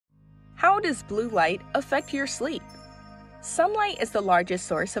How does blue light affect your sleep? Sunlight is the largest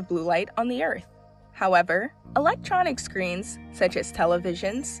source of blue light on the Earth. However, electronic screens such as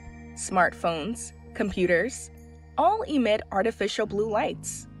televisions, smartphones, computers, all emit artificial blue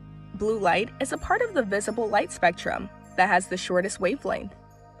lights. Blue light is a part of the visible light spectrum that has the shortest wavelength.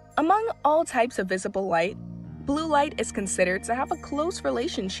 Among all types of visible light, blue light is considered to have a close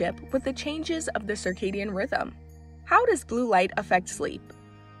relationship with the changes of the circadian rhythm. How does blue light affect sleep?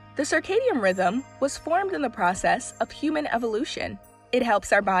 The circadian rhythm was formed in the process of human evolution. It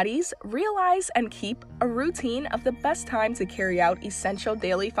helps our bodies realize and keep a routine of the best time to carry out essential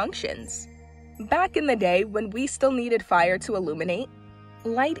daily functions. Back in the day when we still needed fire to illuminate,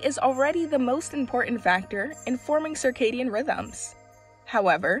 light is already the most important factor in forming circadian rhythms.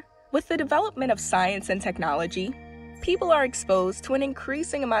 However, with the development of science and technology, people are exposed to an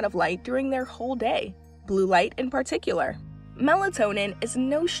increasing amount of light during their whole day, blue light in particular. Melatonin is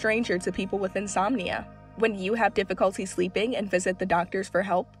no stranger to people with insomnia. When you have difficulty sleeping and visit the doctors for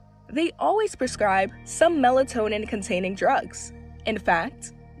help, they always prescribe some melatonin-containing drugs. In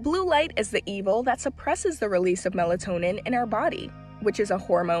fact, blue light is the evil that suppresses the release of melatonin in our body, which is a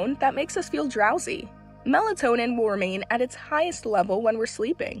hormone that makes us feel drowsy. Melatonin will remain at its highest level when we're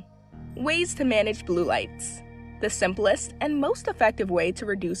sleeping. Ways to manage blue lights. The simplest and most effective way to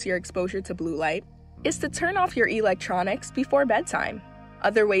reduce your exposure to blue light is to turn off your electronics before bedtime.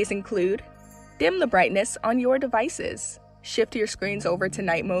 Other ways include: dim the brightness on your devices, shift your screens over to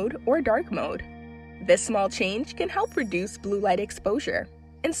night mode or dark mode. This small change can help reduce blue light exposure.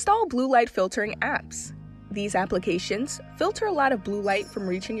 Install blue light filtering apps. These applications filter a lot of blue light from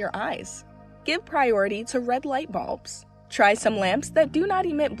reaching your eyes. Give priority to red light bulbs. Try some lamps that do not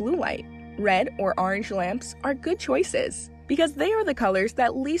emit blue light. Red or orange lamps are good choices because they are the colors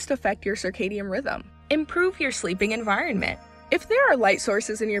that least affect your circadian rhythm. Improve your sleeping environment. If there are light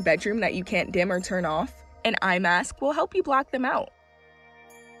sources in your bedroom that you can't dim or turn off, an eye mask will help you block them out.